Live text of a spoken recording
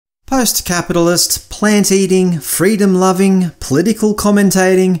Post-capitalist, plant-eating, freedom-loving, political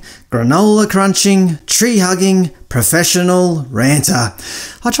commentating, granola crunching, tree-hugging, professional ranter.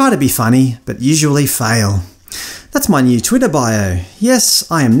 I try to be funny, but usually fail. That's my new Twitter bio. Yes,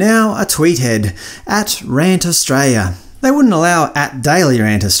 I am now a tweethead, @RantAustralia. They wouldn't allow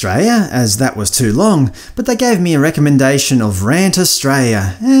 @DailyRantAustralia, as that was too long, but they gave me a recommendation of Rant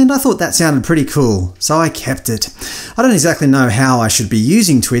Australia, and I thought that sounded pretty cool, so I kept it. I don't exactly know how I should be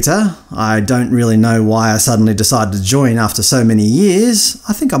using Twitter. I don't really know why I suddenly decided to join after so many years.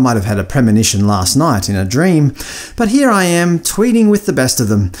 I think I might have had a premonition last night in a dream. But here I am, tweeting with the best of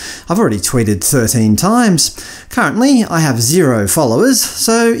them. I've already tweeted 13 times. Currently, I have 0 followers,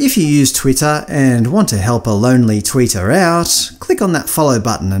 so if you use Twitter and want to help a lonely tweeter out, click on that follow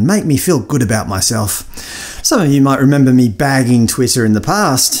button and make me feel good about myself. Some of you might remember me bagging Twitter in the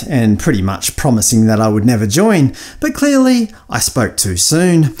past, and pretty much promising that I would never join, but clearly I spoke too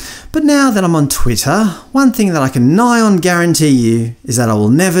soon. But now that I'm on Twitter, one thing that I can nigh on guarantee you is that I will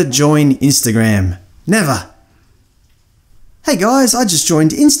never join Instagram. Never! Hey guys, I just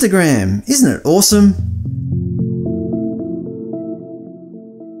joined Instagram. Isn't it awesome?